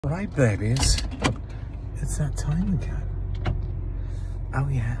All right, babies. It's that time again. Oh,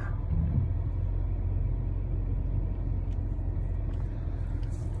 yeah.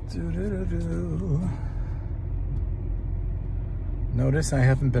 Do-do-do-do. Notice I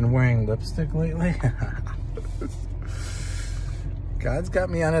haven't been wearing lipstick lately. God's got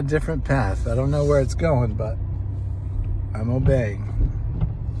me on a different path. I don't know where it's going, but I'm obeying.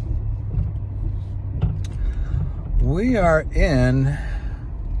 We are in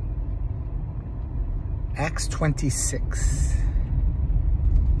Acts 26.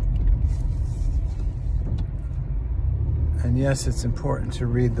 And yes, it's important to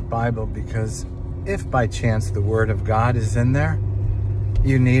read the Bible because if by chance the Word of God is in there,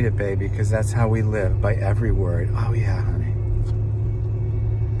 you need it, baby, because that's how we live, by every word. Oh, yeah, honey.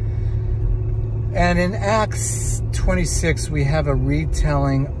 And in Acts 26, we have a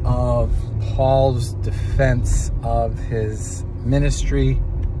retelling of Paul's defense of his ministry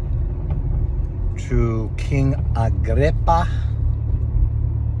to King Agrippa.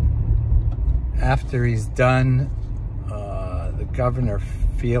 After he's done, the governor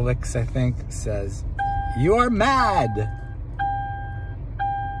Felix, I think, says, "You are mad."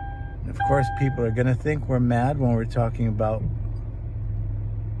 And of course, people are going to think we're mad when we're talking about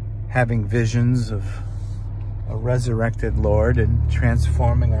having visions of a resurrected Lord and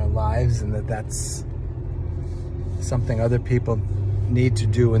transforming our lives, and that's something other people need to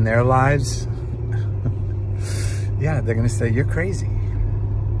do in their lives. Yeah, they're going to say, "You're crazy."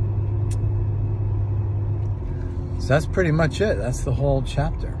 So that's pretty much it. That's the whole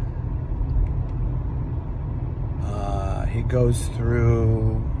chapter. He goes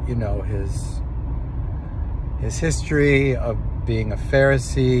through, you know, his history of being a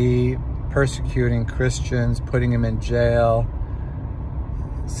Pharisee, persecuting Christians, putting them in jail,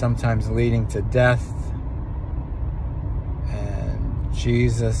 sometimes leading to death. And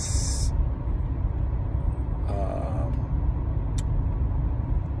Jesus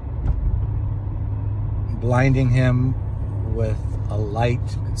blinding him with a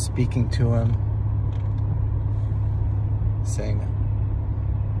light and speaking to him, saying,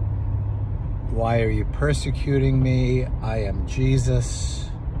 "Why are you persecuting me? I am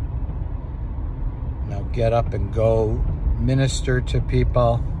Jesus. Now get up and go minister to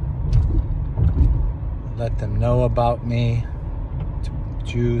people. Let them know about me, to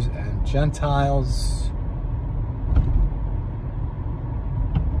Jews and Gentiles."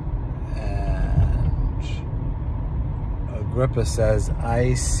 Agrippa says,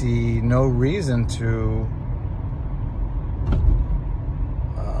 "I see no reason to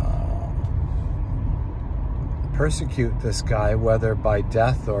persecute this guy, whether by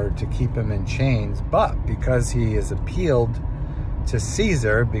death or to keep him in chains, but because he has appealed to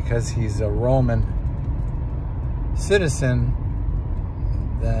Caesar, because he's a Roman citizen,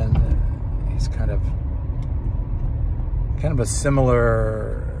 then he's kind of a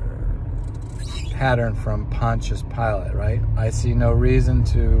similar pattern from Pontius Pilate, right? I see no reason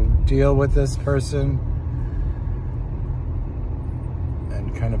to deal with this person,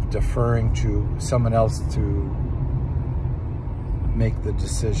 and kind of deferring to someone else to make the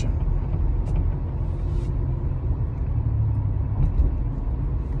decision.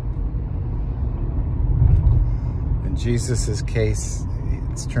 In Jesus's case,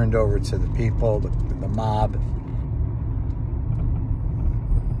 it's turned over to the people, the mob.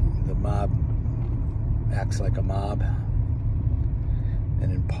 The mob acts like a mob.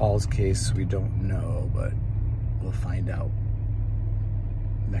 And in Paul's case, we don't know, but we'll find out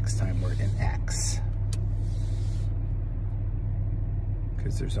next time we're in Acts,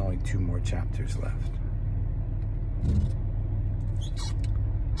 because there's only 2 more chapters left.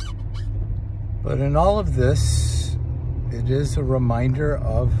 But in all of this, it is a reminder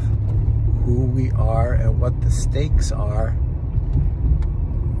of who we are and what the stakes are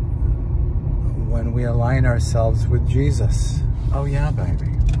when we align ourselves with Jesus. Oh yeah, baby.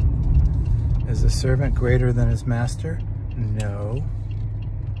 Is a servant greater than his master? No.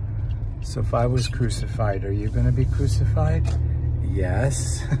 So if I was crucified, are you going to be crucified?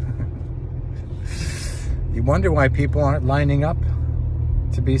 Yes. You wonder why people aren't lining up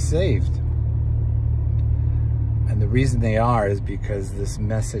to be saved. And the reason they are is because this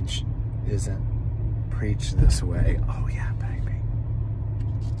message isn't preached this way. Oh yeah, baby.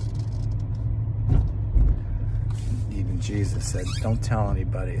 Even Jesus said, "Don't tell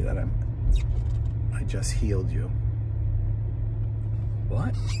anybody that I just healed you."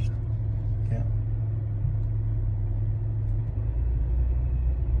 What? Yeah.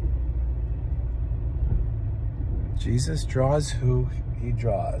 Jesus draws who he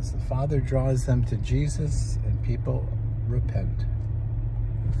draws. The Father draws them to Jesus, and people repent.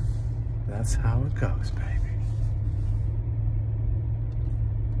 That's how it goes, baby.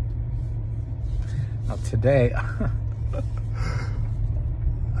 Now today,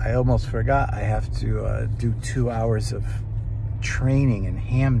 I almost forgot I have to do 2 hours of training in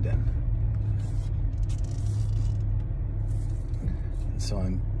Hamden. And so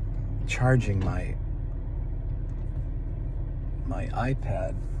I'm charging my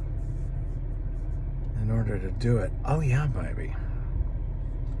iPad in order to do it. Oh yeah, baby.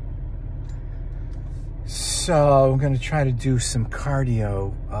 So I'm going to try to do some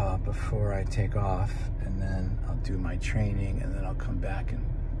cardio before I take off, and then I'll do my training, and then I'll come back and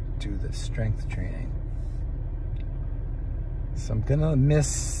do the strength training. So I'm going to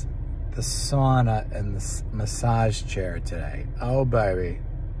miss the sauna and the massage chair today. Oh, baby.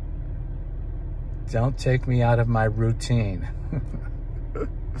 Don't take me out of my routine.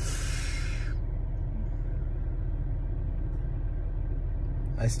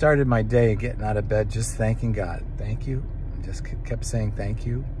 I started my day getting out of bed just thanking God. Thank you. I just kept saying thank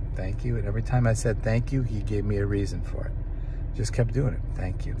you, thank you. And every time I said thank you, he gave me a reason for it. Just kept doing it.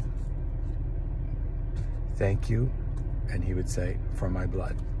 Thank you. Thank you. And he would say, for my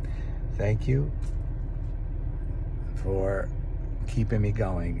blood. Thank you for keeping me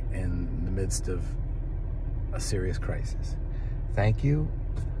going in the midst of a serious crisis. Thank you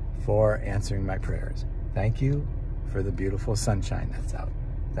for answering my prayers. Thank you for the beautiful sunshine that's out.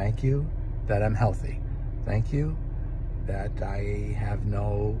 Thank you that I'm healthy. Thank you that I have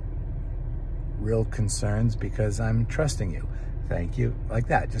no real concerns because I'm trusting you. Thank you. Like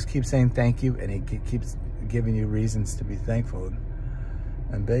that. Just keep saying thank you, and it keeps giving you reasons to be thankful.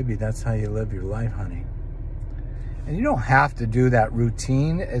 And baby, that's how you live your life, honey. And you don't have to do that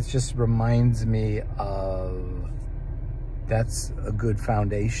routine. It just reminds me of that's a good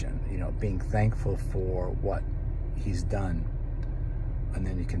foundation, you know, being thankful for what he's done. And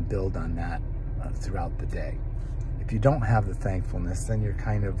then you can build on that throughout the day. If you don't have the thankfulness, then you're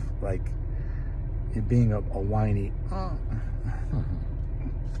kind of like, you're being a whiny,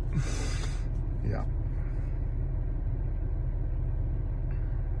 yeah.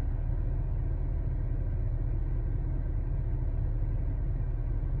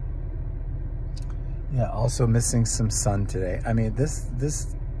 Yeah, also missing some sun today. I mean, this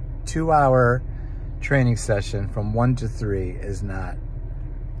 2-hour training session from 1 to 3 is not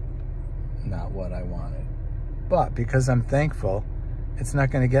what I wanted. But because I'm thankful, it's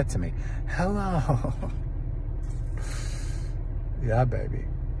not going to get to me. Hello. Yeah, baby.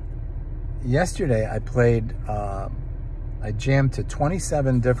 Yesterday I played, I jammed to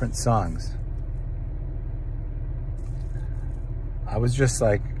 27 different songs. I was just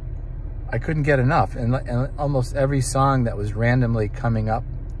like, I couldn't get enough. And almost every song that was randomly coming up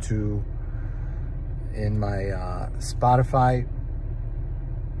in my Spotify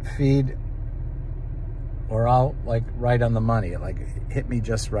feed were all like right on the money. Like it hit me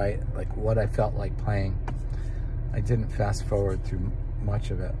just right, like what I felt like playing. I didn't fast forward through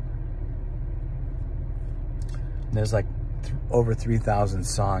much of it. And there's like over 3,000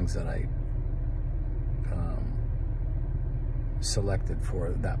 songs that I selected for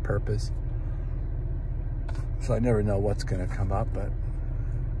that purpose. So I never know what's going to come up, but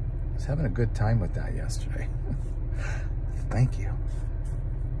I was having a good time with that yesterday. Thank you.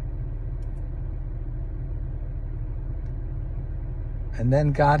 And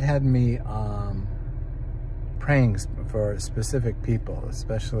then God had me praying for specific people,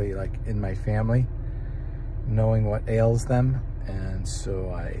 especially like in my family, knowing what ails them. And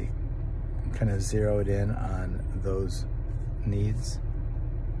so I kind of zeroed in on those needs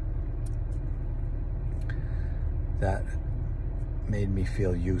that made me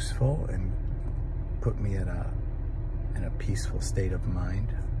feel useful and put me in a peaceful state of mind.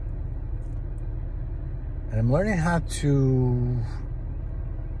 And I'm learning how to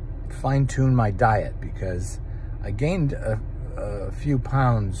fine-tune my diet because I gained a few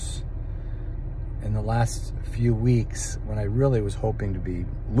pounds in the last few weeks when I really was hoping to be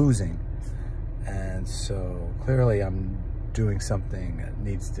losing. And so clearly I'm doing something that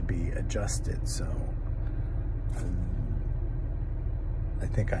needs to be adjusted. So I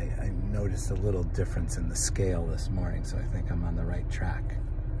think I noticed a little difference in the scale this morning, so I think I'm on the right track.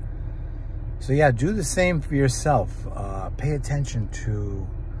 So yeah, do the same for yourself. Pay attention to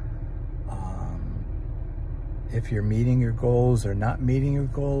if you're meeting your goals or not meeting your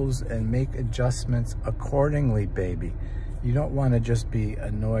goals, and make adjustments accordingly, baby. You don't want to just be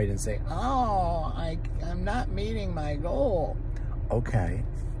annoyed and say, oh, I'm not meeting my goal. Okay,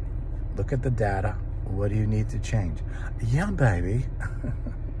 look at the data. What do you need to change? Yeah, baby.